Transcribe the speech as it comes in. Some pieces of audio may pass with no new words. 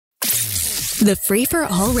The Free for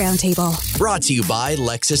All Roundtable. Brought to you by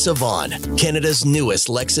Lexus Avon, Canada's newest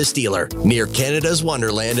Lexus dealer, near Canada's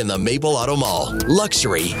Wonderland in the Maple Auto Mall.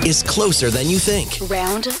 Luxury is closer than you think.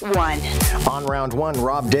 Round one. On round one,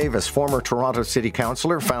 Rob Davis, former Toronto City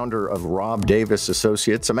Councillor, founder of Rob Davis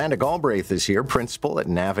Associates. Amanda Galbraith is here, principal at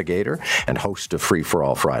Navigator and host of Free for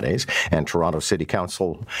All Fridays. And Toronto City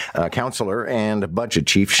Councillor and Budget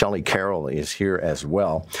Chief Shelley Carroll is here as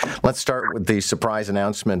well. Let's start with the surprise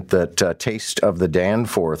announcement that Taste of the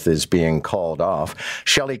Danforth is being called off.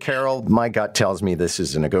 Shelley Carroll, my gut tells me this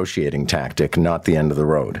is a negotiating tactic, not the end of the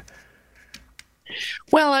road.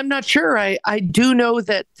 Well, I'm not sure. I do know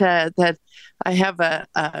that I have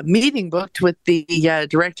a meeting booked with the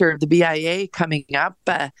director of the BIA coming up,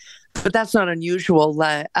 but that's not unusual.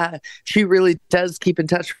 She really does keep in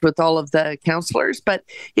touch with all of the councillors, but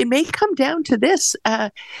it may come down to this.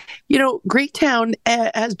 Greektown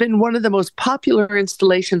has been one of the most popular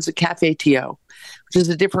installations at Cafe TO, which is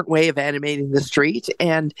a different way of animating the street,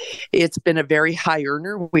 and it's been a very high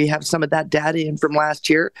earner. We have some of that data in from last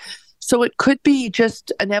year. So it could be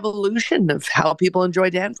just an evolution of how people enjoy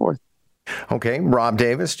Danforth. Okay. Rob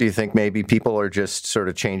Davis, do you think maybe people are just sort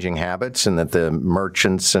of changing habits and that the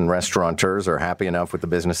merchants and restaurateurs are happy enough with the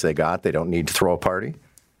business they got? They don't need to throw a party?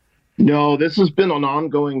 No, this has been an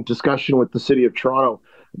ongoing discussion with the City of Toronto.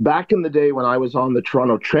 Back in the day when I was on the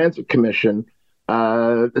Toronto Transit Commission,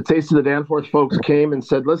 the Taste of the Danforth folks came and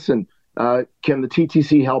said, listen, can the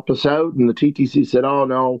TTC help us out? And the TTC said, oh,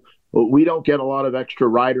 no. We don't get a lot of extra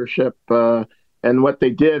ridership. And what they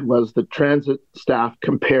did was the transit staff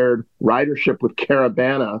compared ridership with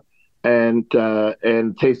Carabana and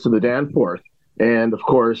Taste of the Danforth. And of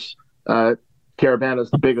course, Carabana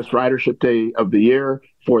is the biggest ridership day of the year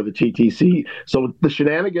for the TTC. So the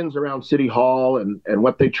shenanigans around City Hall and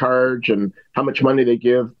what they charge and how much money they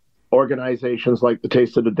give organizations like the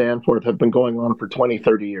Taste of the Danforth have been going on for 20,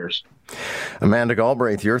 30 years. Amanda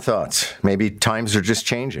Galbraith, your thoughts? Maybe times are just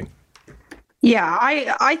changing. Yeah,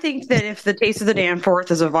 I think that if the Taste of the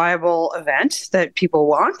Danforth is a viable event that people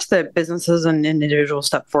want, that businesses and individuals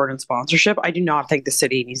step forward in sponsorship, I do not think the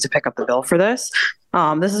city needs to pick up the bill for this.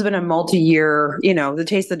 This has been a multi-year, the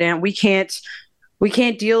Taste of the Dan. We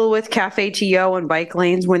can't deal with Cafe TO and bike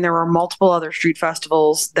lanes when there are multiple other street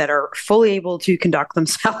festivals that are fully able to conduct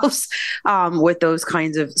themselves with those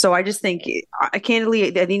kinds of. So I just think,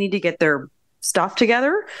 candidly, they need to get their stuff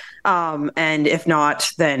together, and if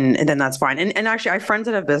not, then that's fine. And actually, I have friends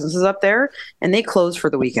that have businesses up there, and they close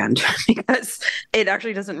for the weekend because it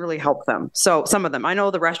actually doesn't really help them. So some of them, I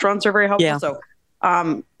know the restaurants are very helpful. Yeah. So,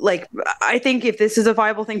 I think if this is a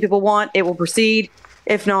viable thing people want, it will proceed.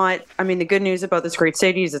 If not, the good news about this great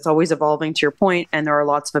city is it's always evolving, to your point, and there are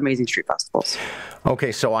lots of amazing street festivals.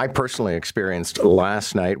 Okay, so I personally experienced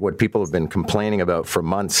last night what people have been complaining about for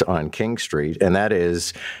months on King Street, and that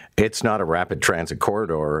is it's not a rapid transit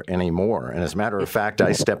corridor anymore. And as a matter of fact,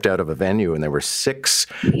 I stepped out of a venue and there were 6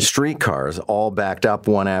 streetcars all backed up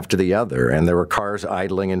one after the other, and there were cars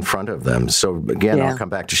idling in front of them. So again, I'll come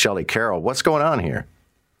back to Shelley Carroll. What's going on here?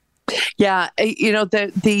 Yeah,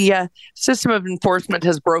 the system of enforcement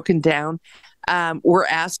has broken down. We're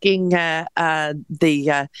asking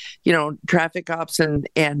the traffic ops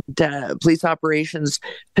and police operations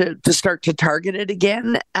to start to target it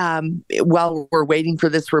again while we're waiting for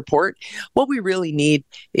this report. What we really need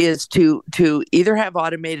is to either have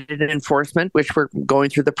automated enforcement, which we're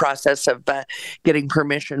going through the process of getting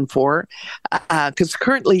permission for, because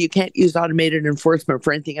currently you can't use automated enforcement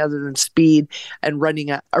for anything other than speed and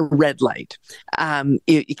running a red light.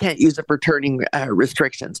 You can't use it for turning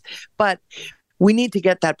restrictions, but we need to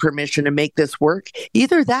get that permission to make this work.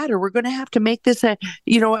 Either that, or we're going to have to make this a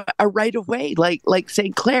right of way, like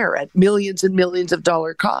St. Clair at millions and millions of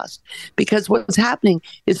dollar cost. Because what's happening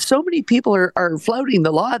is so many people are flouting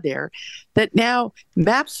the law there that now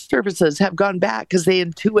map services have gone back because they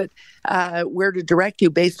intuit where to direct you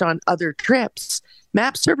based on other trips.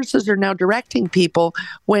 Map services are now directing people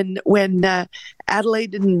when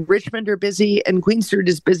Adelaide and Richmond are busy and Queen Street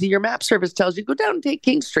is busy. Your map service tells you go down and take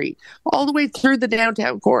King Street all the way through the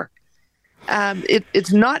downtown core.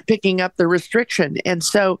 It's not picking up the restriction, and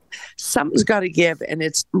so something's got to give, and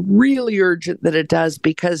it's really urgent that it does,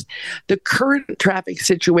 because the current traffic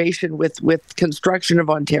situation with construction of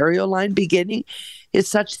Ontario Line beginning is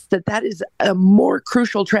such that is a more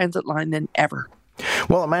crucial transit line than ever.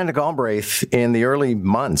 Well, Amanda Galbraith, in the early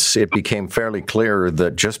months, it became fairly clear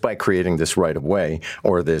that just by creating this right-of-way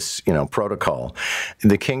or this, protocol,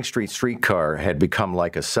 the King Street streetcar had become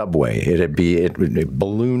like a subway. It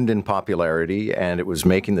ballooned in popularity, and it was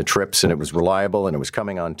making the trips, and it was reliable, and it was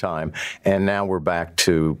coming on time. And now we're back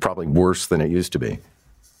to probably worse than it used to be.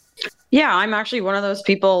 Yeah, I'm actually one of those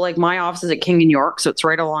people. Like my office is at King and York, so it's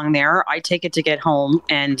right along there. I take it to get home,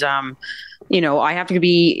 and I have to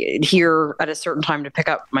be here at a certain time to pick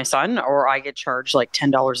up my son, or I get charged like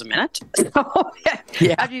 $10 a minute. So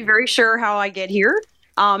yeah. I have to be very sure how I get here.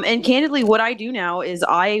 And candidly, what I do now is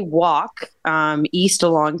I walk east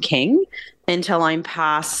along King until I'm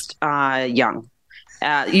past Young.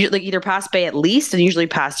 Like either past Bay at least, and usually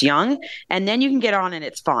past Young, and then you can get on and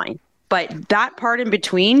it's fine. But that part in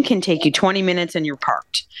between can take you 20 minutes and you're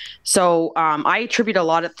parked. So I attribute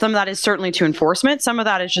some of that is certainly to enforcement. Some of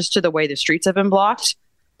that is just to the way the streets have been blocked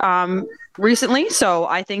recently. So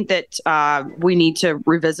I think that we need to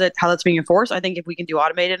revisit how that's being enforced. I think if we can do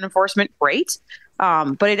automated enforcement, great.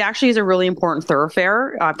 But it actually is a really important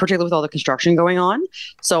thoroughfare, particularly with all the construction going on.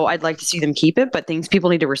 So I'd like to see them keep it, but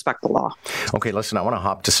people need to respect the law. Okay, listen, I want to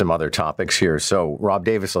hop to some other topics here. So, Rob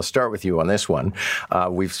Davis, I'll start with you on this one.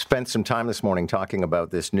 We've spent some time this morning talking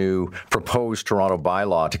about this new proposed Toronto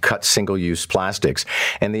bylaw to cut single-use plastics.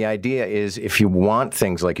 And the idea is if you want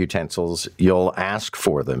things like utensils, you'll ask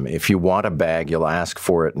for them. If you want a bag, you'll ask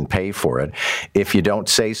for it and pay for it. If you don't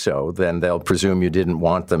say so, then they'll presume you didn't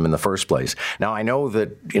want them in the first place. Now, I know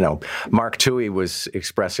that, Mark Toohey was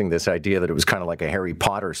expressing this idea that it was kind of like a Harry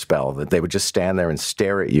Potter spell, that they would just stand there and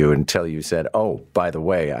stare at you until you said, oh, by the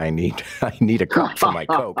way, I need a cup for my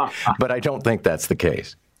Coke. But I don't think that's the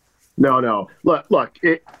case. No. Look,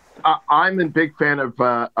 I'm a big fan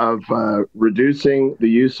of reducing the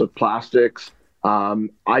use of plastics.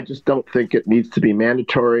 I just don't think it needs to be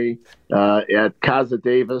mandatory. At Casa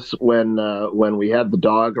Davis, when we had the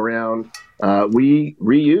dog around, we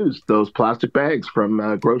reused those plastic bags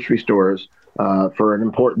from grocery stores for an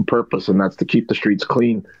important purpose, and that's to keep the streets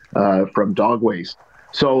clean from dog waste.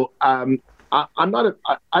 So I'm not.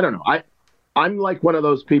 I don't know. I'm like one of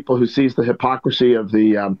those people who sees the hypocrisy of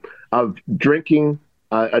of drinking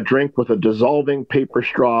a drink with a dissolving paper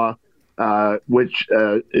straw, which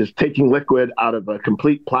is taking liquid out of a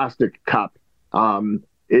complete plastic cup.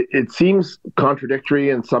 It seems contradictory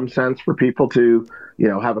in some sense for people to,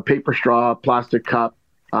 have a paper straw, plastic cup.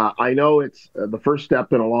 I know it's the first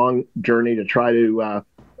step in a long journey to try to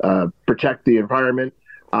protect the environment.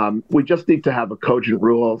 We just need to have a cogent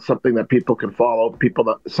rule, something that people can follow,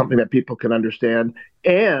 something that people can understand,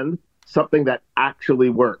 and something that actually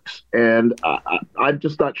works. And I'm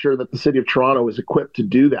just not sure that the City of Toronto is equipped to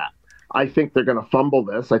do that. I think they're going to fumble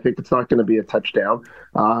this. I think it's not going to be a touchdown.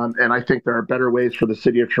 And I think there are better ways for the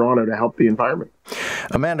City of Toronto to help the environment.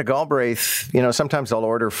 Amanda Galbraith, sometimes I'll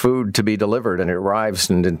order food to be delivered and it arrives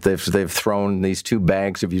and they've thrown these 2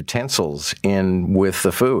 bags of utensils in with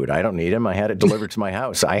the food. I don't need them. I had it delivered to my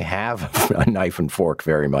house. I have a knife and fork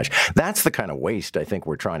very much. That's the kind of waste I think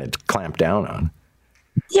we're trying to clamp down on.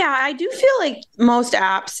 Yeah, I do feel like most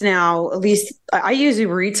apps now, at least I use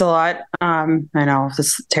Uber Eats a lot. I know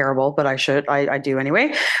this is terrible, but I do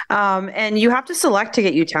anyway. And you have to select to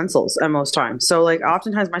get utensils at most times. So like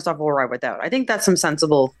oftentimes my stuff will arrive without. I think that's some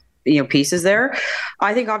sensible, pieces there.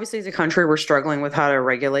 I think obviously as a country, we're struggling with how to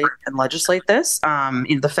regulate and legislate this.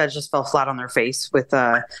 The feds just fell flat on their face with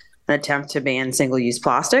an attempt to ban single-use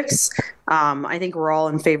plastics. I think we're all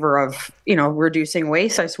in favor of, reducing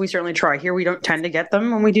waste. We certainly try here. We don't tend to get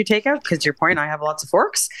them when we do takeout because to your point, I have lots of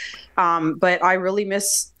forks. But I really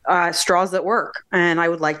miss straws that work and I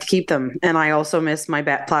would like to keep them. And I also miss my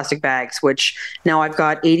plastic bags, which now I've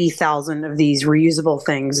got 80,000 of these reusable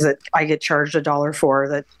things that I get charged $1 for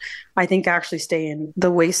that I think actually stay in the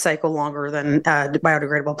waste cycle longer than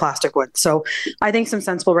biodegradable plastic would. So I think some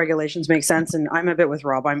sensible regulations make sense. And I'm a bit with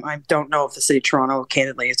Rob. I don't know if the City of Toronto,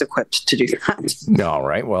 candidly, is equipped to do that. All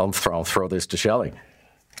right. Well, I'll throw this to Shelley.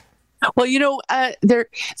 Well, they're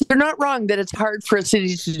not wrong that it's hard for a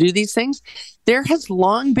city to do these things. There has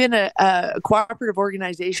long been a cooperative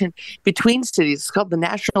organization between cities. It's called the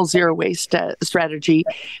National Zero Waste Strategy.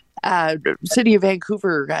 City of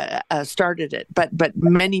Vancouver started it, but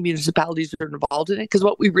many municipalities are involved in it because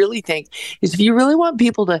what we really think is if you really want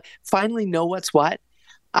people to finally know what's what,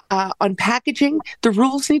 on packaging, the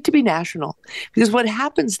rules need to be national because what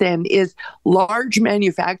happens then is large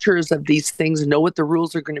manufacturers of these things know what the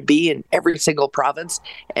rules are going to be in every single province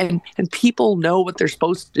and people know what they're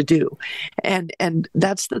supposed to do. And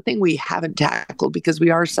that's the thing we haven't tackled because we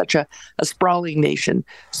are such a sprawling nation.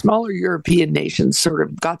 Smaller European nations sort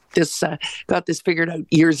of got this figured out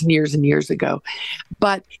years and years and years ago.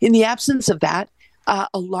 But in the absence of that, a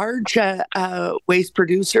large waste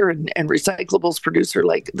producer and recyclables producer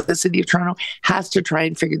like the City of Toronto has to try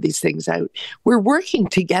and figure these things out. We're working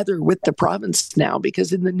together with the province now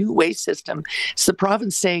because in the new waste system, it's the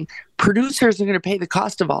province saying producers are going to pay the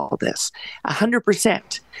cost of all this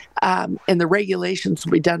 100%. And the regulations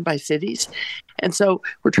will be done by cities. And so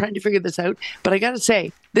we're trying to figure this out. But I got to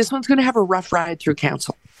say, this one's going to have a rough ride through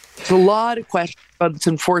council. There's a lot of questions about its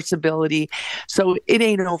enforceability. So it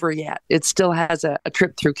ain't over yet. It still has a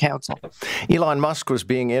trip through council. Elon Musk was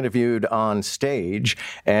being interviewed on stage,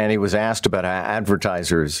 and he was asked about how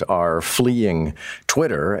advertisers are fleeing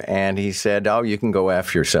Twitter, and he said, oh, you can go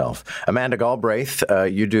F yourself. Amanda Galbraith,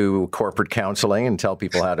 you do corporate counseling and tell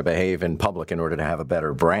people how to behave in public in order to have a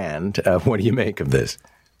better brand. What do you make of this?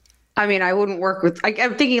 I mean, I wouldn't work with, I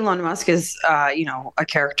think Elon Musk is, a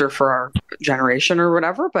character for our generation or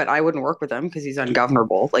whatever, but I wouldn't work with him because he's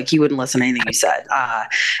ungovernable. Like, he wouldn't listen to anything you said.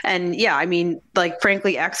 And yeah, I mean, like,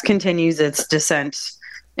 frankly, X continues its descent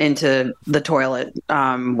into the toilet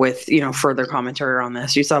with, further commentary on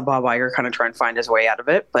this. You saw Bob Iger kind of try and find his way out of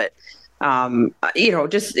it, but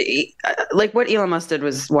just like what Elon Musk did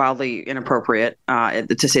was wildly inappropriate,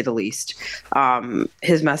 to say the least.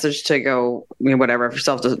 His message to go, whatever, for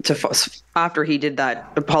self to after he did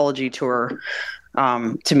that apology tour,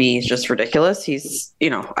 to me is just ridiculous. He's,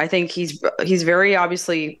 I think he's very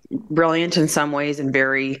obviously brilliant in some ways and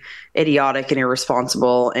very idiotic and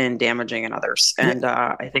irresponsible and damaging in others. And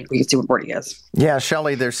I think we can see what he is. Yeah,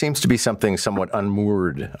 Shelley, there seems to be something somewhat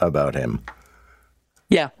unmoored about him.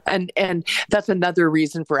 Yeah, and that's another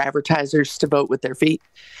reason for advertisers to vote with their feet.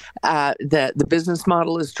 The business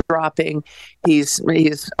model is dropping. He's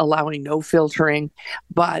allowing no filtering,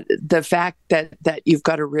 but the fact that you've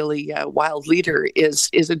got a really wild leader is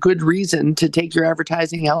a good reason to take your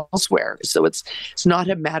advertising elsewhere. So it's not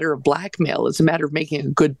a matter of blackmail. It's a matter of making a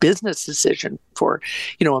good business decision for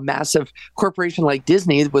a massive corporation like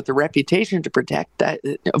Disney with the reputation to protect. That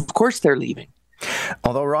of course they're leaving.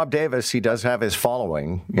 Although Rob Davis, he does have his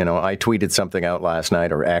following. I tweeted something out last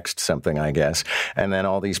night, or X'd something, I guess. And then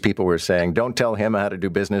all these people were saying, don't tell him how to do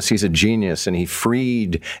business. He's a genius. And he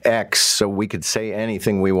freed X so we could say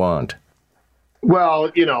anything we want.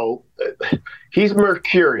 Well, he's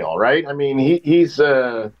mercurial, right? I mean, he's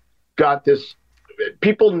got this.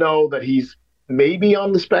 People know that he's maybe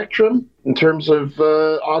on the spectrum in terms of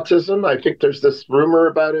autism. I think there's this rumor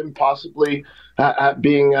about him possibly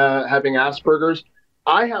having Asperger's.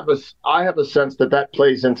 I have a sense that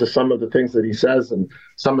plays into some of the things that he says and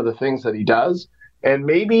some of the things that he does. And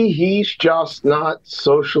maybe he's just not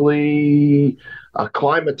socially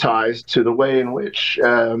acclimatized to the way in which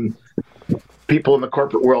people in the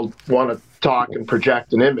corporate world want to talk and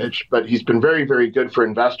project an image. But he's been very, very good for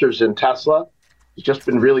investors in Tesla. He's just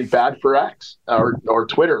been really bad for X or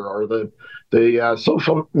Twitter or the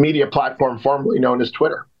social media platform formerly known as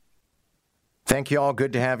Twitter. Thank you all.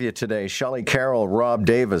 Good to have you today. Shelley, Carroll, Rob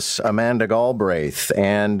Davis, Amanda Galbraith.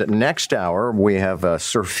 And next hour, we have a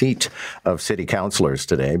surfeit of city councillors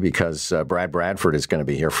today because Brad Bradford is going to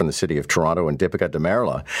be here from the City of Toronto and Deepika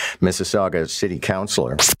Demerla, Mississauga City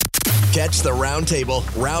Councillor. Catch the Roundtable,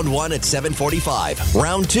 Round 1 at 7:45,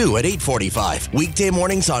 Round 2 at 8:45. Weekday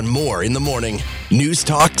mornings on More in the Morning. News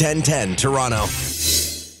Talk 1010 Toronto.